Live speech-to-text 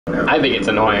I think it's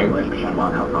annoying.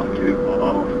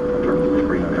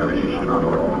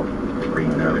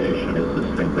 Screen narration is the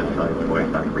synthesized voice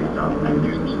that reads out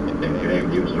menus.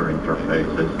 In-game user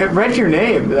interfaces. It read your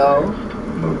name, though.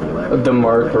 The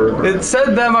marker. It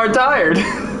said them are tired.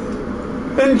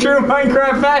 In true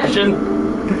Minecraft fashion.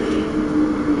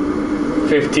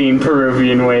 15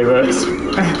 Peruvian huevos.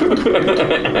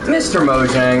 Mr.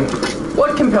 Mojang,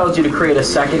 what compelled you to create a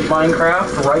second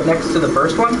Minecraft right next to the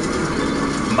first one?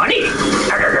 Money!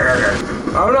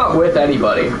 I'm not with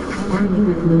anybody. Are you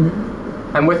with Luna?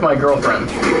 I'm with my girlfriend.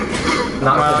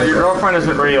 Not Well, your girlfriend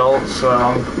isn't real,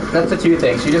 so... That's the two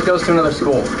things. She just goes to another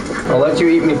school. I'll let you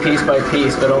eat me piece by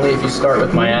piece, but only if you start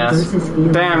with my ass.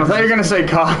 Damn, I thought you were gonna say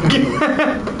cock.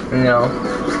 No.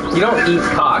 You don't eat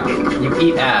cock. You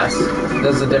eat ass.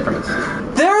 There's a difference.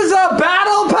 There's a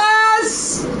battle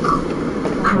pass!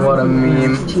 What a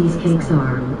meme. Cheesecake's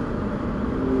arm.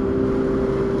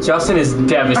 Justin is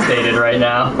devastated right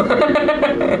now.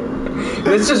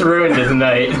 This just ruined his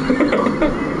night.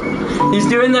 He's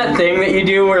doing that thing that you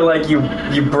do where like you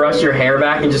brush your hair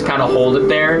back and just kind of hold it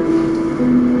there.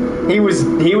 He was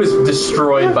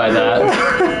destroyed by that.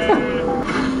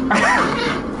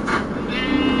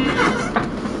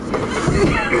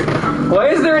 Why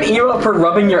is there an emote for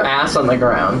rubbing your ass on the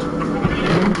ground?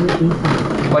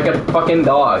 Like a fucking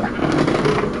dog.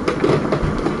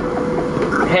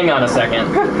 Hang on a second.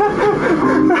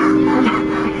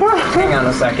 Hang on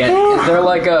a second. Is there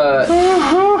like a...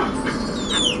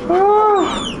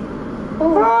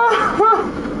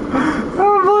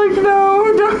 I'm like,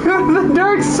 no, don't go to the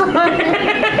dark side.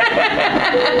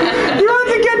 You have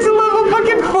to get to level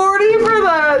fucking 40 for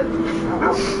that.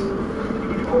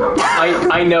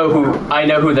 I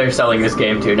know who they're selling this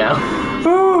game to now.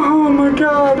 Oh my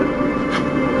god.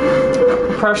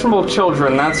 Impressionable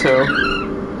children, that's who.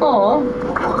 Aww.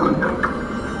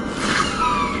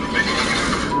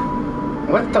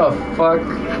 What the fuck?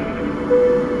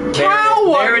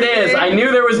 There it is. I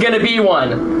knew there was gonna be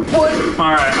one. What?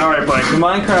 Alright, Blake.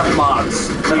 Minecraft mobs.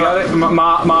 You gotta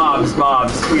mobs.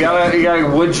 You gotta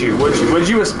would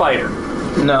you a spider?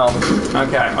 No.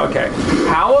 Okay.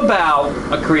 How about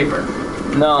a creeper?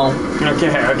 No.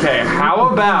 Okay. How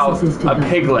about a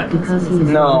piglet?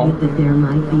 No.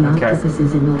 Okay.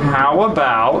 How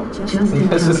about...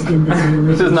 This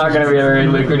is not going to be a very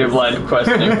lucrative line of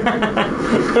questioning.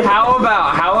 How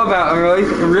about,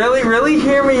 really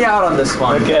hear me out on this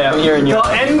one. Okay, I'm hearing you. The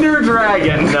Ender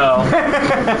Dragon. No.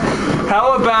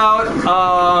 How about,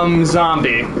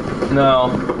 zombie?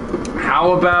 No.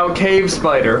 How about cave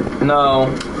spider?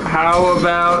 No. How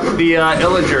about the,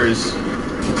 illagers?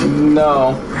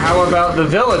 No. How about the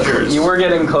villagers? You were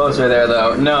getting closer there,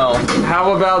 though. No.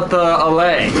 How about the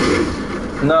Allay?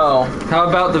 No. How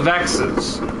about the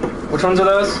Vexes? Which ones are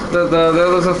those?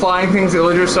 Those are flying things the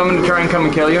villagers summon to try and come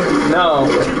and kill you? No.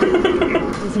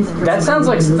 That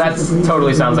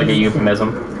totally sounds like a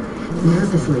euphemism.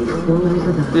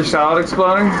 Your salad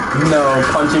exploding? No,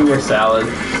 punching your salad.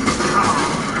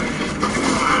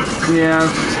 Yeah.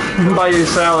 By your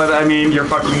salad, I mean your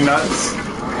fucking nuts.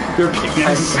 Your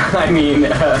penis. I mean,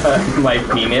 my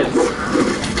penis.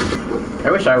 I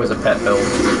wish I was a pet build.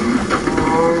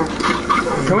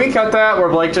 Can we cut that where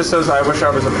Blake just says, I wish I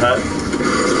was a pet?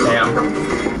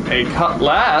 Damn. A cut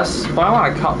less? But I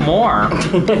want to cut more.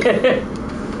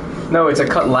 No, it's a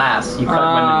cut last. You cut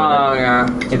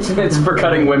women with it. Yeah. It's for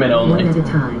cutting women only. One at a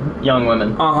time. Young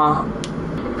women. Uh-huh.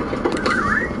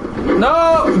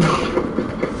 No!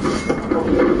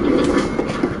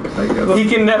 He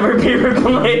can never be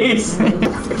replaced.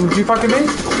 Would you fucking me?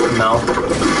 No.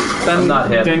 I'm not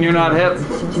hip. Then you're not hip.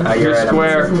 You're You're right,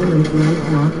 square.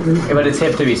 Yeah, but it's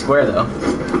hip to be square, though.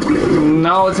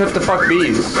 No, it's hip to fuck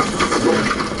bees.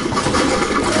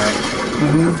 Alright.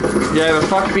 You either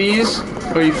fuck bees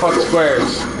or you fuck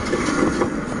squares.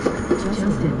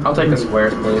 I'll take the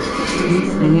squares, please.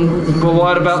 But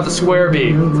what about the square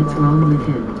bee? What's wrong with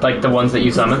him? Like the ones that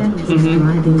you summon?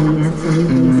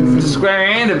 It's a square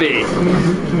and a bee.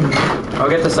 I'll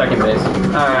get the second base.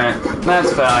 Alright,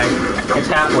 that's fine. It's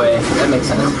halfway. That makes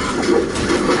sense.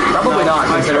 Probably not,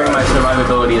 considering my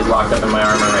survivability is locked up in my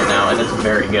armor right now, and it's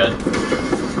very good.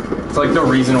 It's like the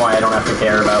reason why I don't have to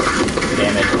care about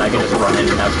damage, and I can just run in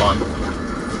and have fun.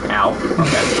 Ow.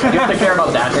 Okay. You have to care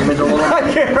about that damage a little? I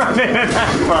can't run in and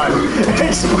have fun.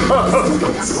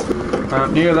 Explodes.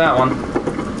 Near that one.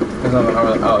 There's nothing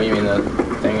over there. Oh, you mean the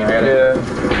thing I got it? Yeah.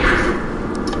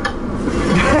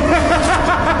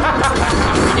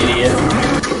 Idiot.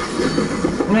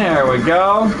 There we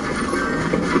go.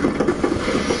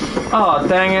 Oh,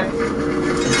 dang it.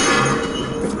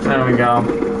 There we go.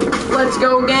 Let's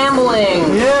go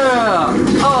gambling! Yeah!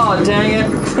 Oh, dang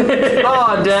it.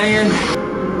 Oh, dang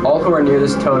it. All who are near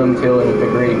this totem feel an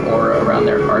invigorating aura around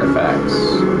their artifacts.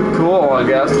 Cool, I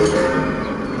guess.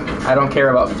 I don't care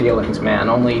about feelings, man.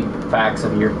 Only facts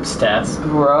of your stats.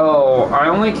 Bro, I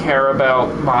only care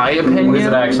about my opinion. What does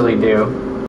it actually do?